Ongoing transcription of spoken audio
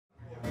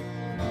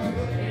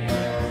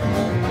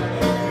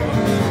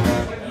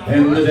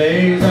In the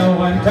days I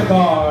went to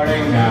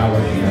courting, I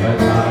was never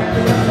tired.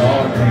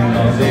 Sorting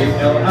those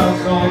ill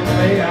households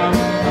lay out,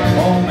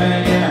 oh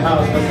many a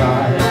house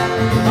beside.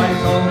 I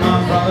told my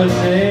brother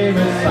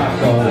Seamus I'd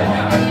go on,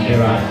 and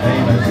here I'm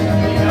famous.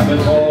 And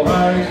before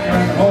I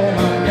return home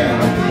again,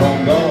 from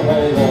the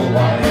whole world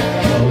wide.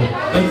 So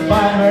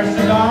goodbye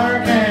Muirshin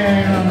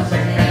Darkin, I'm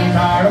sick and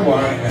tired of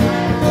working.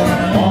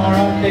 More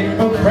of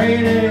Dick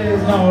Brady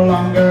is no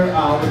longer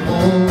out of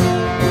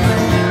fool.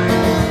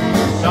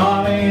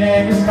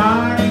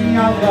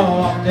 I'll go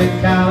up to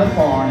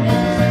California.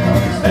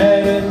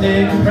 Instead of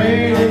digging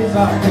prairies,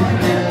 I'll be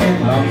digging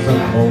lumps of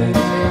coal.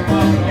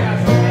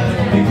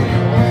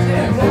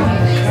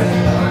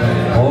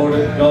 Oh,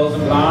 it goes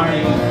and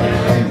Blarney,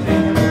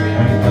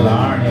 and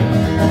Killarney,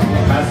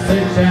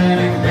 Passage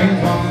and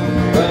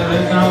Greenwood, but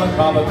it's not a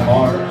common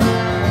port.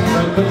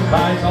 So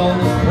goodbye to all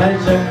this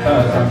pleasure,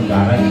 cause I'm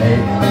gonna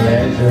take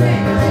pleasure.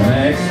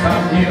 Next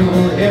time you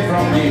will hear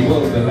from me,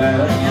 will be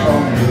letting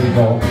from you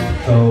go.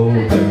 So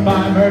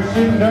goodbye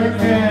Muirshin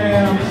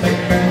Darkin, I'm sick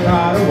and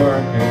tired of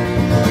working.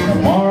 No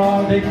more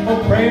I'll dig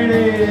for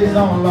Brady's,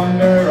 no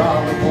longer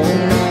on the pool.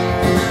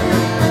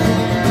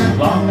 As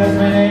long as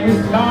my name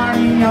is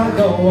Carney, I'll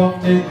go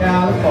up to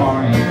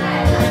California.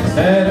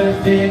 Instead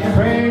of digging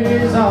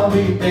Brady's, I'll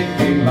be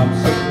digging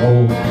lumps of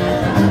coal.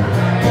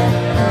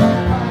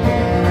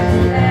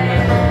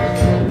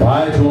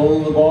 Goodbye to all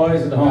the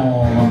boys at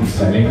home, I'm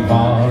sailing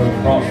far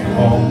across the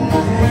foam.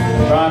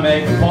 Try and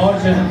make a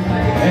fortune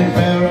in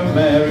fair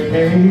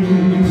America.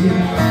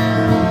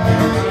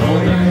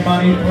 Holding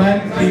money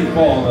plenty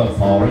for the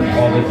foreign,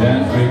 for the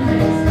gentry.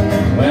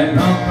 When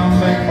I'll come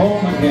back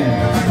home again,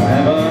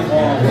 never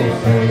more will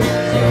say.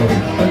 So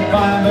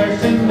goodbye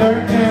Muirshin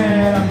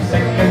Darkin, I'm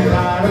sick and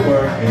tired of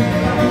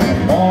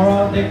working. More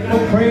I'll dig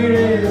for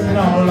Brady's,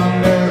 no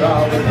longer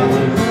I'll be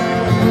fooled.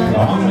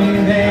 Long my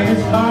name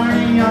is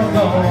Carney, I'll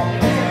go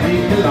up to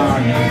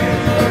Killarney.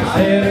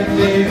 Instead of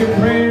digging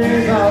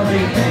Brady's, I'll be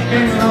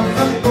digging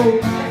lumps of coal.